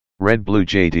RedBlue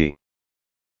JD.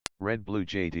 RedBlue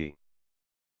JD.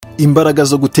 Imbaraga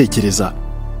zo gutekereza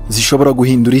zishobora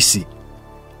guhindura isi.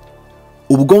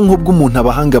 Ubwonko bw'umuntu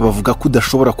abahanga bavuga ko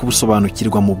udashobora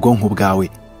kubusobanukirwa mu bwonko bwawe,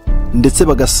 ndetse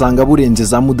bagasanga burenze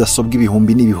za mudasobwa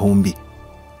ibihumbi n'ibihumbi.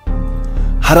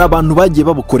 Hari abantu bagiye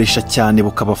babukoresha cyane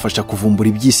bukabafasha kuvumbura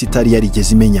iby'isi itari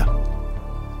yarigeze imenya,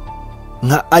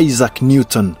 nka Isaac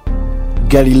Newton,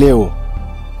 Galileo,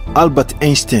 Albert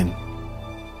Einstein.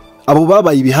 Abo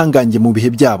babaye ibihangange mu bihe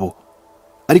byabo,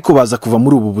 ariko baza kuva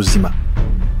muri ubu buzima.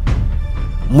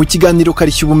 Mu kiganiro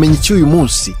karishya ubumenyi cy'uyu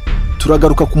munsi,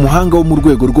 turagaruka ku muhanga wo mu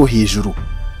rwego rwo hejuru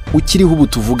ukiriho ubu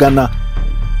tuvugana,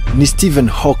 ni Stephen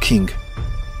Hawking.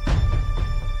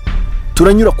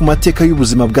 Turanyura ku mateka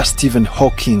y'ubuzima bwa Stephen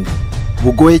Hawking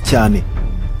bugoye cyane,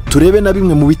 turebe na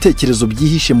bimwe mu bitekerezo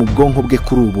byihishe mu bwonko bwe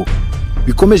kuri ubu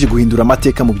bikomeje guhindura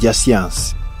amateka mu bya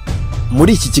siyansi.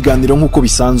 Muri iki kiganiro nk'uko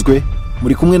bisanzwe,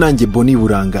 muri kumwe nanjye Boni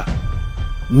Buranga.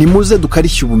 Nimuze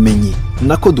dukarishya ubumenyi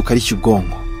nako dukarishya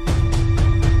ubwonko.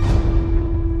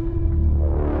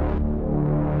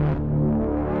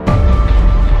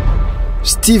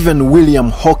 Stephen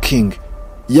William Hawking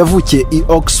yavukiye i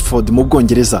Oxford mu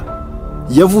Bwongereza.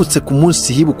 Yavutse ku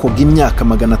munsi hibukwaga imyaka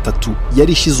 300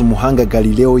 yari ishize umuhanga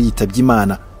Galileo yitabye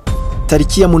Imana,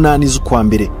 tariki ya 8 z'ukwa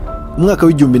mbere umwaka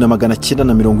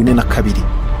w'1942.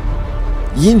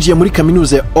 Yinjiye muri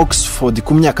kaminuza ya Oxford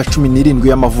ku myaka 17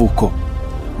 y'amavuko.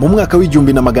 Mu mwaka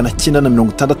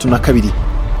w'1962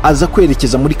 aza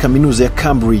kwerekeza muri kaminuza ya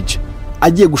Cambridge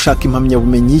agiye gushaka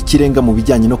impamyabumenyi y'ikirenga mu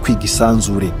bijyanye no kwiga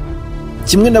isanzure.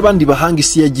 Kimwe n'abandi bahanga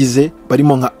isi yagize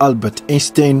barimo nka Albert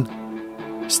Einstein,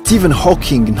 Stephen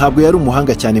Hawking ntabwo yari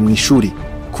umuhanga cyane mu ishuri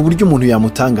ku buryo umuntu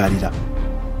yamutangarira,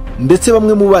 ndetse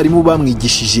bamwe mu barimu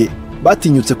bamwigishije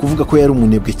batinyutse kuvuga ko yari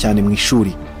umunebwe cyane mu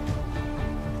ishuri.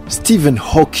 Stephen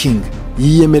Hawking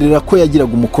yiyemerera ko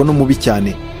yagiraga umukono mubi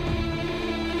cyane.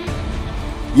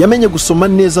 Yamenye gusoma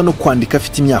neza no kwandika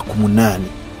afite imyaka 8.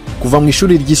 Kuva mu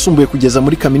ishuri ryisumbuye kugeza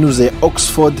muri kaminuza ya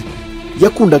Oxford,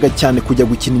 yakundaga cyane kujya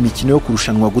gukina imikino yo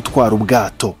kurushanwa gutwara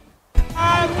ubwato.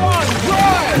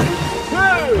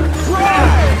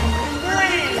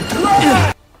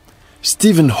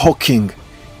 Stephen Hawking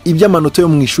iby'amanota yo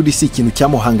mu ishuri si ikintu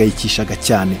cyamuhangayikishaga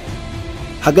cyane.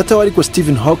 Hagati aho ariko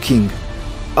Stephen Hawking,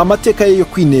 amateka ye yo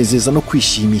kwinezeza no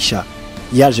kwishimisha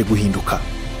yaje guhinduka.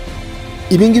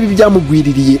 Ibi ngibi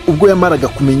byamugwiririye ubwo yamaraga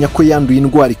kumenya ko yanduye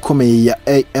indwara ikomeye ya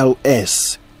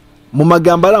ALS. Mu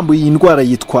magambo arambuye, iyi ndwara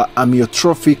yitwa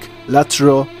amyotrophic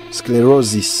lateral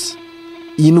sclerosis.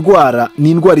 Iyi ndwara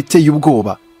ni indwara iteye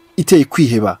ubwoba, iteye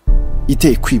kwiheba,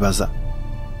 iteye kwibaza.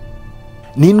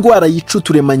 Ni indwara yica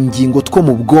uturemangingo two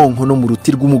mu bwonko no mu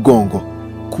ruti rw'umugongo,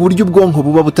 ku buryo ubwonko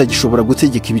buba butagishobora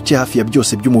gutegeka ibice hafi ya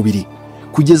byose by'umubiri,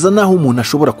 kugeza naho umuntu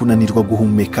ashobora kunanirwa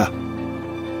guhumeka.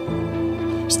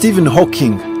 Stephen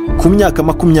Hawking ku myaka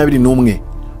 21,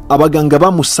 abaganga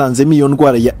bamusanzemo iyo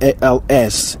ndwara ya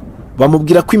ALS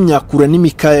bamubwira ko imyakura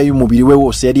n'imikaya y'umubiri we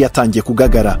wose yari yatangiye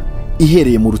kugagara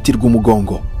ihereye mu ruti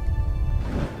rw'umugongo.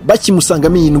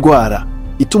 Bakimusangamo iyi ndwara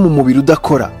ituma umubiri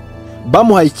udakora,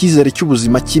 bamuhaye icyizere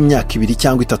cy'ubuzima cy'imyaka 2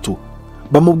 cyangwa 3,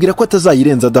 bamubwira ko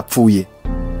atazayirenza adapfuye.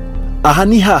 Aha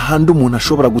ni hahandi umuntu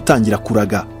ashobora gutangira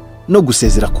kuraga no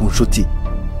gusezera ku nshuti.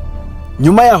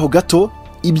 Nyuma yaho gato,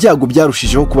 ibyago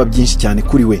byarushijeho kuba byinshi cyane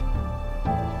kuri we.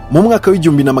 Mu mwaka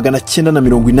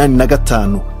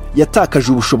w'1985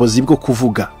 yatakaje ubushobozi bwo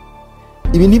kuvuga.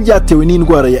 Ibi ntibyatewe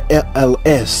n'indwara ya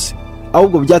ALS,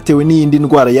 ahubwo byatewe n'iyindi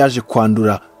ndwara yaje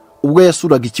kwandura ubwo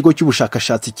yasuraga ikigo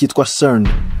cy'ubushakashatsi cyitwa CERN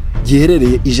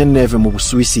giherereye i Geneve mu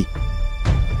Busuwisi.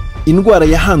 Indwara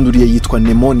yahanduriye yitwa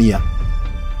pneumonia.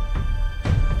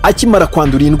 Akimara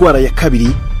kwandura indwara ya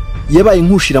kabiri, yabaye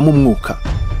nk'ushiramo umwuka.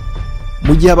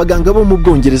 Mu gihe abaganga bo mu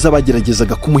Bwongereza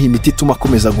bageragezaga kumuha imiti ituma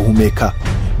akomeza guhumeka,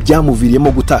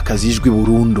 byamuviriyemo gutakaza ijwi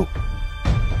burundu.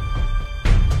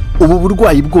 Ubu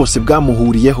burwayi bwose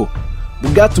bwamuhuriyeho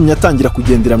bwatumye atangira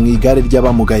kugendera mu igare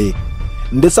ry'abamugaye,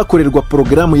 ndetse akorerwa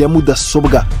porogaramu ya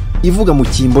mudasobwa ivuga mu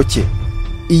cyimbo cye.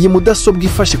 Iyi mudasobwa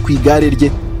ifashe ku igare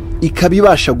rye ikaba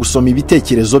ibasha gusoma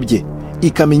ibitekerezo bye,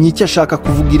 ikamenya icyo ashaka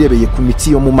kuvuga irebeye ku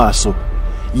mitsi yo mu maso,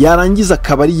 yarangiza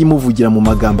akaba ari yimuvugira mu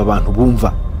magambo abantu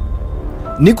bumva.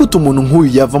 Ni gute umuntu nk'uyu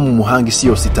yava mu muhanga isi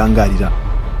yose itangarira?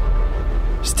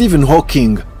 Stephen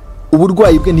Hawking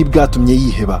uburwayi bwe ntibwatumye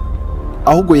yiheba,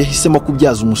 ahubwo yahisemo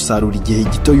kubyaza umusaruro igihe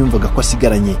gito yumvaga ko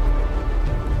asigaranye.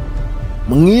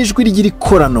 Mu ijwi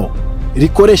ry'irikorano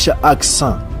rikoresha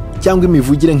accent cyangwa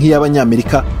imivugire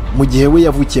nk'iy'Abanyamerika, mu gihe we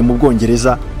yavukiye mu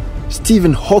Bwongereza,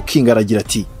 Stephen Hawking aragira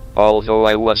ati: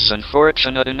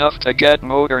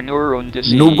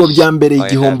 nubwo byambereye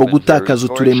igihombo gutakaza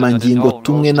uturemangingo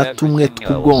tumwe na tumwe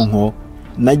tw'ubwonko,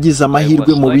 nagize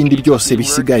amahirwe mu bindi byose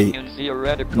bisigaye.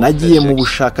 Nagiye mu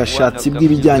bushakashatsi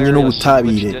bw'ibijyanye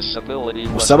n'ubutabire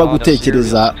busaba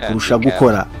gutekereza kurusha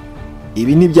gukora.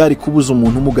 Ibi ntibyari kubuza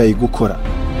umuntu umugaye gukora.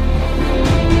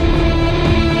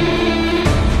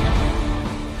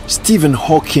 Stephen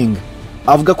Hawking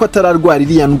avuga ko atararwara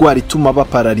iriya ndwara ituma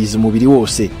baparariza umubiri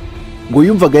wose, ngo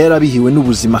yumvaga yarabihiwe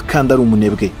n'ubuzima kandi ari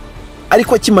umunebwe.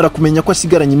 Ariko akimara kumenya ko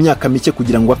asigaranye imyaka mike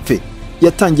kugira ngo apfe,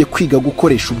 yatangiye kwiga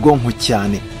gukoresha ubwonko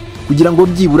cyane kugira ngo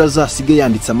byibura azasige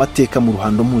yanditse amateka mu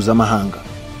ruhando mpuzamahanga.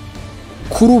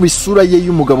 Kuri ubu isura ye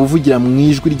y'umugabo uvugira mu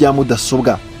ijwi rya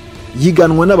mudasobwa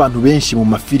yiganwa n'abantu benshi mu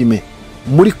mafilime,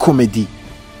 muri komedi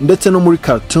ndetse no muri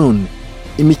cartoon,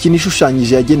 imikino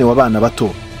ishushanyije yagenewe abana bato,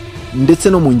 ndetse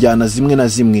no mu njyana zimwe na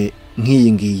zimwe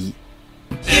nk'iyi ngiyi.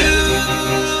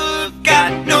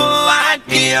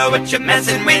 What you're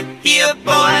messing with here,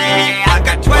 boy? I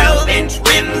got 12-inch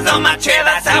rims on my chair,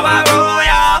 that's how I roll,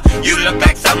 y'all. You look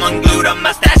like someone glued a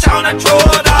mustache on a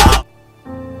troll doll.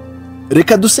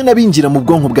 Reka duse n'abinjira mu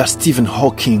bwonko bwa Stephen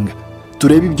Hawking,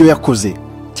 turebe ibyo yakoze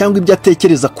cyangwa ibyo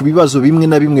atekereza ku bibazo bimwe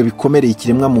na bimwe bikomereye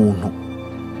ikiremwa muntu.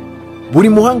 Buri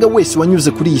muhanga wese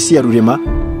wanyuze kuri iyi si ya rurema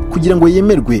kugira ngo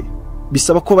yemerwe,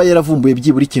 bisaba ko aba yaravumbuye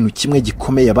byibura ikintu kimwe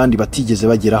gikomeye abandi batigeze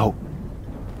bageraho.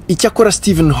 Icyakora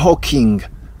Stephen Hawking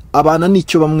abana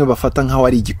n'icyo bamwe bafata nk'aho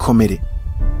ari igikomere.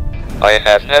 I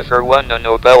have never won a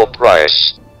Nobel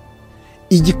Prize.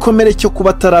 Igikomere cyo kuba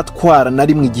ataratwara na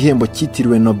rimwe igihembo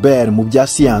cyitiriwe Nobel mu bya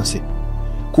siyanse,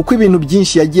 kuko ibintu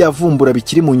byinshi yagiye avumbura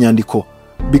bikiri mu nyandiko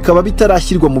bikaba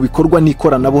bitarashyirwa mu bikorwa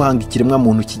n'ikoranabuhanga ikiremwa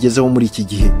muntu kigezeho muri iki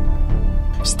gihe.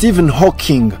 Stephen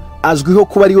Hawking azwiho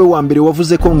kuba ari we wa mbere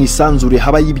wavuze ko mu isanzure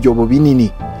habayo ibyobo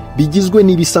binini bigizwe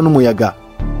n'ibisa n'umuyaga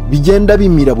bigenda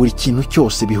bimira buri kintu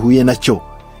cyose bihuye nacyo,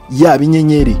 yaba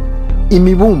inyenyeri,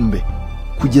 imibumbe,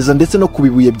 kugeza ndetse no ku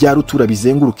bibuye bya rutura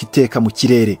bizenguruka iteka mu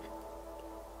kirere.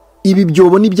 Ibi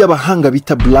byobo ni by'abahanga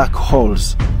bita black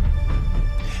holes.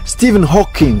 Stephen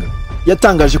Hawking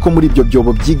yatangaje ko muri ibyo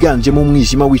byobo byiganjemo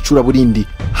umwijima w'icuraburindi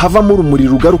havamo urumuri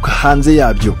rugaruka hanze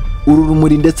yabyo. Uru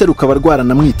rumuri ndetse rukaba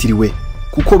rwaranamwitiriwe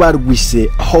kuko barwise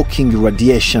Hawking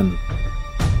radiation.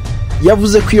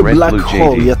 Yavuze ko iyo black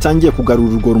hole yatangiye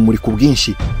kugarura urwo rumuri ku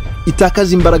bwinshi,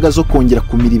 itakaza imbaraga zo kongera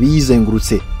kumira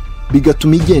ibiyizengurutse,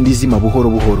 bigatuma igenda izima buhoro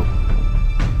buhoro.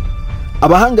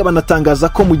 Abahanga banatangaza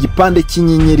ko mu gipande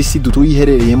cy'inyenyeri isi dutuye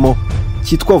iherereyemo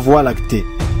cyitwa Voie lactée,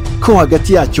 ko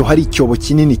hagati yacyo hari icyobo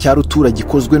kinini cya rutura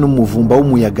gikozwe n'umuvumba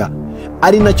w'umuyaga,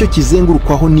 ari nacyo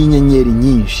kizengurukwaho n'inyenyeri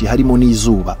nyinshi harimo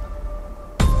n'izuba.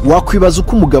 Wakwibaza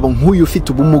uko umugabo nk'uyu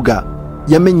ufite ubumuga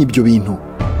yamenye ibyo bintu?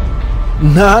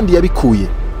 Nta handi yabikuye,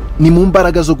 ni mu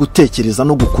mbaraga zo gutekereza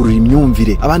no gukurura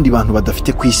imyumvire abandi bantu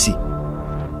badafite ku isi.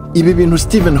 Ibi bintu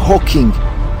Stephen Hawking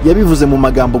yabivuze mu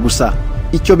magambo gusa,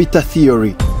 icyo bita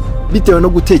theory, bitewe no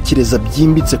gutekereza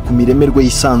byimbitse ku miremerwe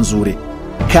y'isanzure,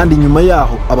 kandi nyuma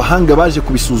yaho abahanga baje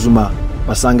kubisuzuma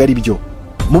basanga ari byo.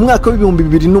 Mu mwaka wa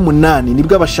 2008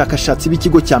 nibwo abashakashatsi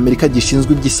b'ikigo cya Amerika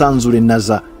gishinzwe iby'isanzure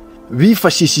NASA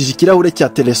bifashishije ikirahure cya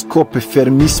telescope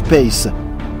Fermi Space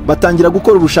batangira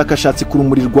gukora ubushakashatsi ku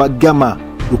rumuri rwa gamma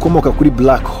rukomoka kuri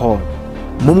black hole.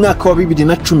 Mu mwaka wa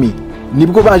 2010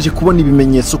 nibwo baje kubona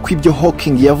ibimenyetso ko ibyo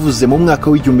Hawking yavuze mu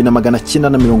mwaka wa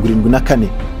 1974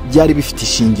 byari bifite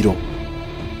ishingiro.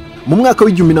 Mu mwaka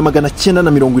wa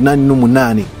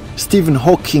 1988 Stephen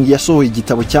Hawking yasohoye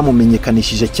igitabo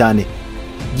cyamumenyekanishije cyane,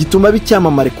 gituma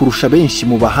bicyamamare kurusha benshi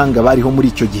mu bahanga bariho muri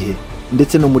icyo gihe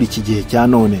ndetse no muri iki gihe cya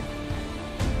none.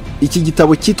 Iki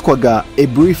gitabo cyitwaga A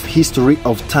Brief History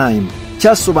of Time,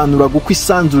 cyasobanuraga uko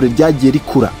isanzure ryagiye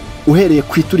rikura uhereye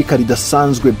ku iturika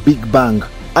ridasanzwe Big Bang,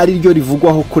 ari ryo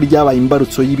rivugwaho ko ryabaye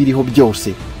imbarutso y'ibiriho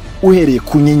byose, uhereye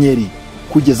ku nyenyeri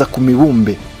kugeza ku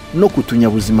mibumbe no ku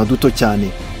tunyabuzima duto cyane.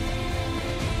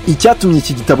 Icyatumye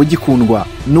iki gitabo gikundwa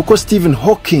nuko Stephen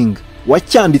Hawking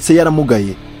wacyanditse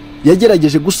yaramugaye,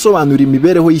 yagerageje gusobanura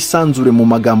imibereho y'isanzure mu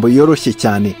magambo yoroshye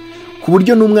cyane ku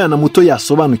buryo n'umwana muto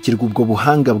yasobanukirwa ubwo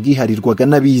buhanga bwiharirwaga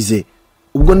n'abize.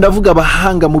 Ubwo ndavuga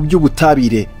abahanga mu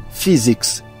by'ubutabire,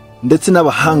 physics, ndetse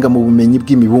n'abahanga mu bumenyi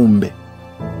bw'imibumbe.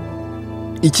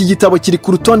 Iki gitabo kiri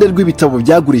ku rutonde rw'ibitabo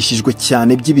byagurishijwe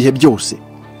cyane by'ibihe byose.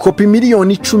 Kopi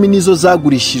miliyoni 10 nizo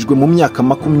zagurishijwe mu myaka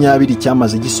 20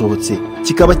 cyamaze gisohotse,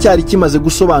 kikaba cyari kimaze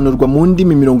gusobanurwa mu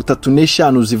ndimi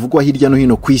 35 zivugwa hirya no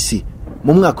hino ku isi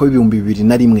mu mwaka wa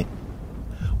 2001.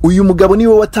 Uyu mugabo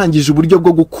niwe watangije uburyo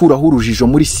bwo gukuraho urujijo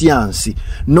muri siyansi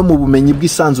no mu bumenyi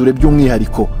bw'isanzure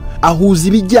by'umwihariko, ahuza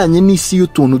ibijyanye n'isi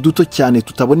y'utuntu duto cyane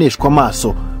tutaboneshwa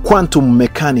amaso, quantum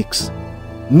mechanics,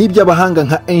 n'ibyo abahanga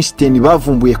nka Einstein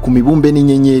bavumbuye ku mibumbe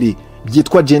n'inyenyeri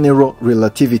byitwa general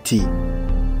relativity.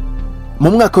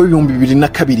 Mu mwaka wa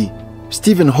 2002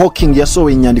 Stephen Hawking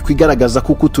yasohoye inyandiko igaragaza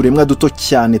ko uturemwa duto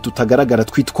cyane tutagaragara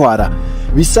twitwara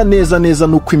bisa neza neza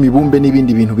n'uko imibumbe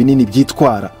n'ibindi bintu binini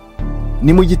byitwara.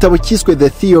 Ni mu gitabo cyiswe The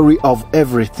Theory of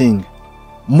Everything.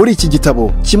 Muri iki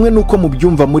gitabo, kimwe n'uko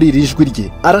mubyumva muri iri jwi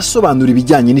rye, arasobanura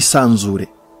ibijyanye n'isanzure.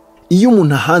 Iyo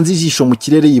umuntu ahanze ijisho mu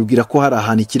kirere yibwira ko hari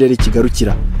ahantu ikirere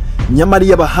kigarukira, nyamara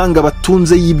iyo abahanga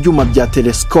batunze y'ibyuma bya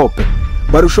telescope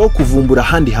barushaho kuvumbura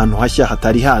ahandi hantu hashya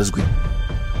hatari hazwi.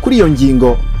 Kuri iyo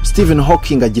ngingo, Stephen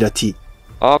Hawking agira ati,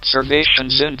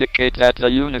 Observations indicate that the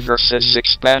universe is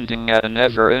expanding at an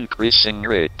ever-increasing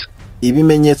rate.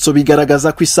 Ibimenyetso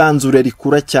bigaragaza ko isanzure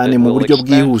rikura cyane mu buryo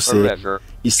bwihuse.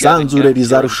 Isanzure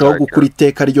rizarushaho gukura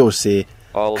iteka ryose,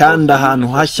 kandi ahantu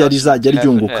hashya rizajya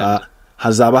ryunguka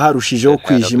hazaba harushijeho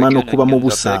kwijima no kuba mu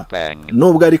busa.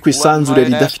 Nubwo ariko isanzure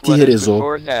ridafite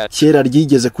iherezo, kera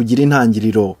ryigeze kugira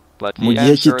intangiriro mu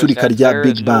gihe cy'iturika rya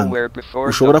Big Bang.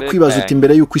 Ushobora kwibaza uti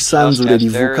mbere y'uko isanzure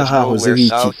rivuka hahozeho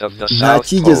iki? Nta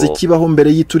cyigeze kibaho mbere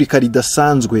y'iturika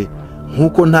ridasanzwe,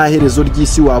 nk'uko nta herezo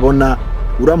ry'isi wabona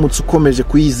uramutse ukomeje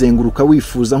kuyizenguruka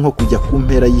wifuza nko kujya ku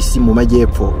mpera y'isi mu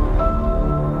majyepfo.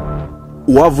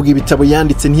 Uwavuga ibitabo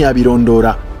yanditse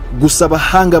ntiyabirondora, gusa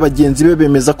abahanga bagenzi be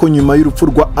bemeza ko nyuma y'urupfu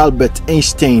rwa Albert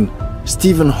Einstein,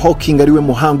 Stephen Hawking ariwe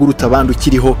muhanga uruta abandi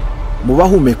ukiriho mu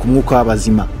bahumeka umwuka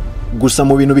w'abazima. Gusa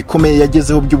mu bintu bikomeye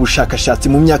yagezeho by'ubushakashatsi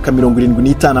mu myaka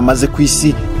 75 amaze ku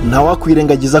isi,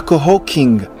 ntawakwirengagiza ko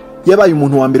Hawking yabaye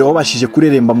umuntu wa mbere wabashije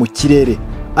kureremba mu kirere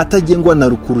atagengwa na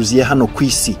rukuruzi ya hano ku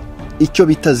isi, icyo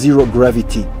bita zero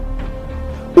gravity.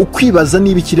 Ukwibaza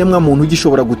niba ikiremwa muntu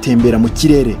gishobora gutembera mu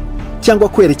kirere cyangwa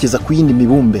kwerekeza ku yindi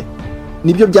mibumbe,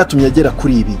 nibyo byatumye agera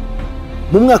kuri ibi.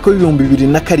 Mu mwaka wa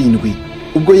 2007,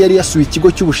 ubwo yari yasuye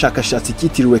ikigo cy'ubushakashatsi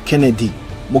cyitiriwe Kennedy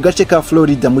mu gace ka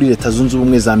Florida muri Leta Zunze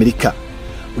Ubumwe za Amerika,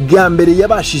 bwa mbere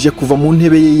yabashije kuva mu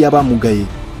ntebe ye y'abamugaye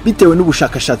bitewe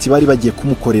n'ubushakashatsi bari bagiye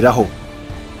kumukoreraho.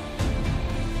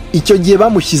 Icyo gihe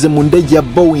bamushyize mu ndege ya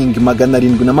Boeing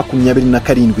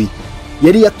 727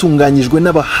 yari yatunganyijwe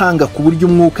n'abahanga ku buryo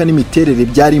umwuka n'imiterere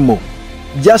byarimo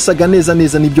byasaga neza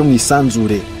neza n'ibyo mu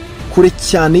isanzure, kure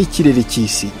cyane y'ikirere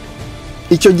cy'isi.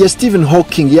 Icyo gihe Stephen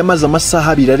Hawking yamaze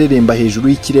amasaha 2 areremba hejuru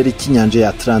y'ikirere cy'inyanja ya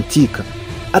Atlantika,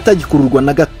 atagikururwa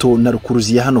na gato na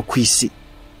rukuruzi ya hano ku isi.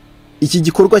 Iki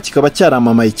gikorwa kikaba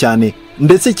cyaramamaye cyane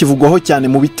ndetse kivugwaho cyane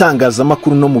mu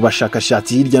bitangazamakuru no mu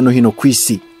bashakashatsi hirya no hino ku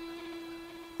isi.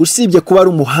 Usibye kuba ari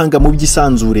umuhanga mu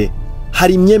by'isanzure,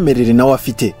 hari imyemerere nawe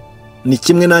afite. Ni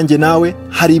kimwe nanjye nawe,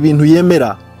 hari ibintu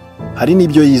yemera, hari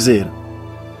n'ibyo yizera.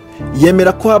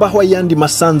 Yemera ko habaho ayandi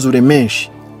masanzure menshi,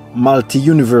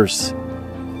 multi-universe,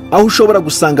 aho ushobora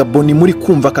gusanga Boni muri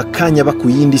kumva aka kanya aba ku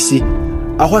yindi si,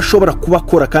 aho ashobora kuba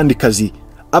akora kandi kazi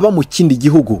aba mu kindi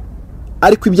gihugu,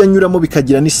 ariko ibyo anyuramo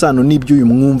bikagira n'isano n'ibyo uyu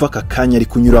mwumva aka kanya ari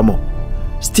kunyuramo.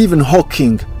 Stephen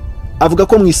Hawking avuga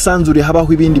ko mu isanzure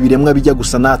habaho ibindi biremwa bijya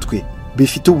gusa natwe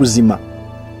bifite ubuzima.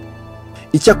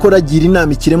 Icyakora agira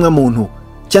inama ikiremwa muntu,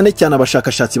 cyane cyane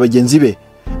abashakashatsi bagenzi be,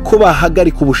 ko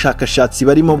bahagarika ubushakashatsi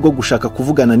barimo bwo gushaka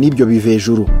kuvugana n'ibyo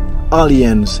bivejuru,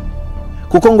 aliens,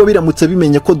 kuko ngo biramutse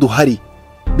bimenye ko duhari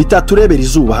bitaturebera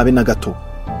izuba habe na gato.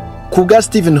 Ku bwa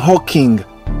Stephen Hawking,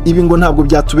 ibi ngo ntabwo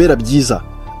byatubera byiza,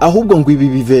 ahubwo ngo ibi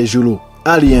bivejuru,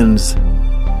 aliens,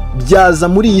 byaza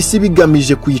muri iyi si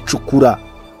bigamije kuyicukura,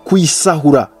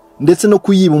 kuyisahura ndetse no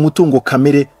kuyiba umutungo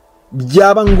kamere,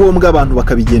 byaba ngombwa abantu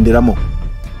bakabigenderamo.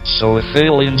 So if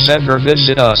aliens ever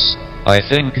visit us, I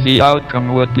think the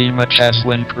outcome would be much as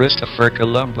when Christopher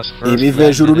Columbus first Ibi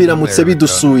vejuru biramutse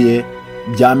bidusuye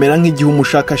byamera nk'igihe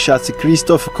umushakashatsi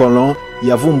Christopher Columbus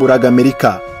yavumburaga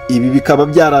Amerika. Ibi bikaba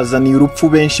byarazaniye urupfu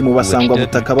benshi mu basangwa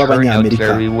butaka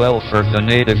b'Abanyamerika.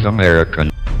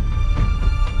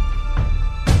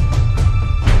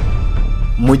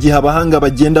 Mu gihe abahanga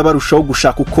bagenda barushaho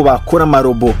gushaka uko bakora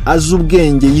amarobo azi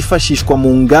ubwenge yifashishwa mu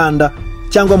nganda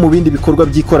cyangwa mu bindi bikorwa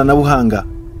by'ikoranabuhanga,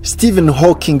 Stephen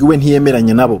Hawking we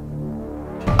ntiyemeranya nabo.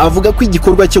 Avuga ko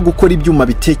igikorwa cyo gukora ibyuma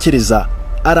bitekereza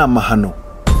ari amahano.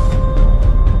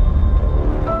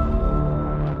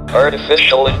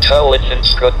 Artificial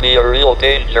intelligence could be a real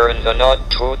danger in the not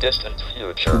too distant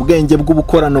future. Ubwenge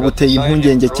bw'ubukorano buteye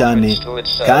impungenge cyane,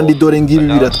 kandi dore ngibi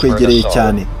biratwegereye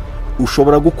cyane.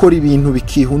 Ushobora gukora ibintu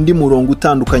bikiha undi murongo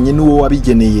utandukanye n'uwo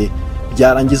wabigeneye,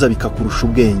 byarangiza bikakurusha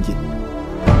ubwenge.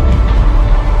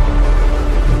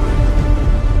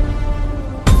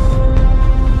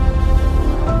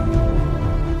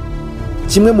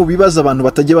 Kimwe mu bibazo abantu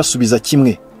batajya basubiza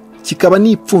kimwe, kikaba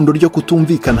n'ipfundo ryo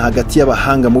kutumvikana hagati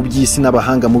y'abahanga mu by'isi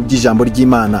n'abahanga mu by'ijambo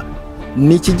ry'Imana,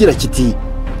 ni ikigira kiti,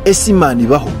 ese Imana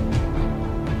ibaho?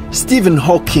 Stephen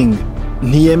Hawking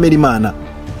ntiyemera Imana.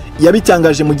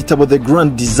 Yabitangaje mu gitabo The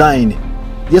Grand Design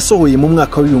yasohoye mu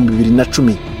mwaka wa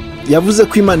 2010, yavuze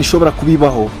ko Imana ishobora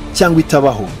kubibaho cyangwa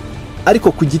itabaho,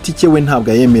 ariko ku giti cye we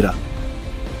ntabwo ayemera.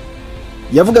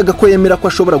 Yavugaga ko yemera ko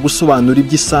ashobora gusobanura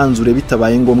iby'isanzure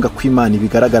bitabaye ngombwa ko Imana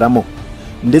ibigaragaramo,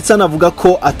 ndetse anavuga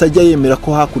ko atajya yemera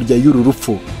ko hakurya y'uru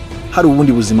rupfu hari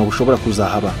ubundi buzima bushobora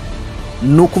kuzahaba.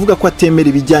 Ni ukuvuga ko atemera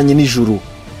ibijyanye n'ijuru,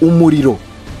 umuriro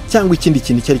cyangwa ikindi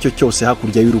kintu icyo ari cyo cyose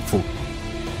hakurya y'urupfu.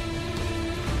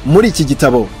 Muri iki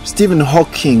gitabo Stephen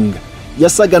Hawking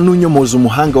yasaga n'unyomoza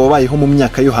umuhanga wabayeho mu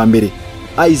myaka yo hambere,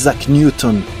 Isaac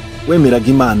Newton, wemeraga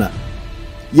Imana.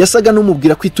 Yasaga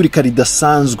n'umubwira ko iturika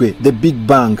ridasanzwe, the Big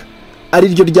Bang, ari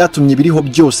ryo ryatumye ibiriho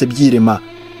byose byirema,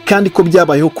 kandi ko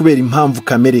byabayeho kubera impamvu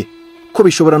kamere, ko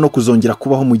bishobora no kuzongera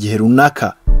kubaho mu gihe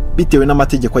runaka bitewe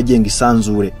n'amategeko agenga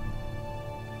isanzure.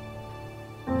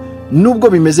 Nubwo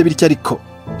bimeze bityo ariko,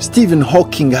 Stephen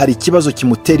Hawking hari ikibazo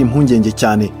kimutera impungenge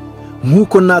cyane,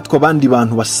 nk'uko natwe abandi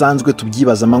bantu basanzwe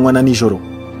tubyibaza amanywa na nijoro.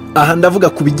 Aha ndavuga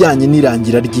ku bijyanye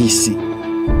n'irangira ry'isi.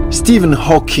 Stephen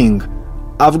Hawking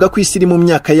avuga ko isi iri mu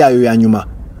myaka yayo ya nyuma,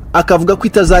 akavuga ko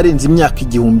itazarenza imyaka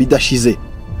 1000 idashize,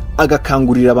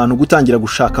 agakangurira abantu gutangira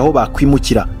gushaka aho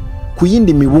bakwimukira ku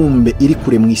yindi mibumbe iri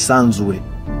kure mu isanzure.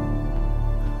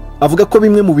 Avuga ko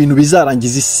bimwe mu bintu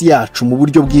bizarangiza isi yacu mu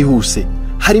buryo bwihuse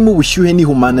harimo ubushyuhe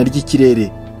n'ihumana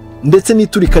ry'ikirere, ndetse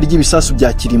n'iturika ry'ibisasu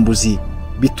bya kirimbuzi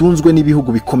bitunzwe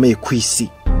n'ibihugu bikomeye ku isi.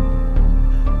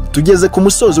 Tugeze ku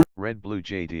musozo. RedBlue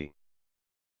JD.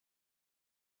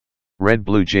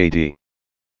 RedBlue JD.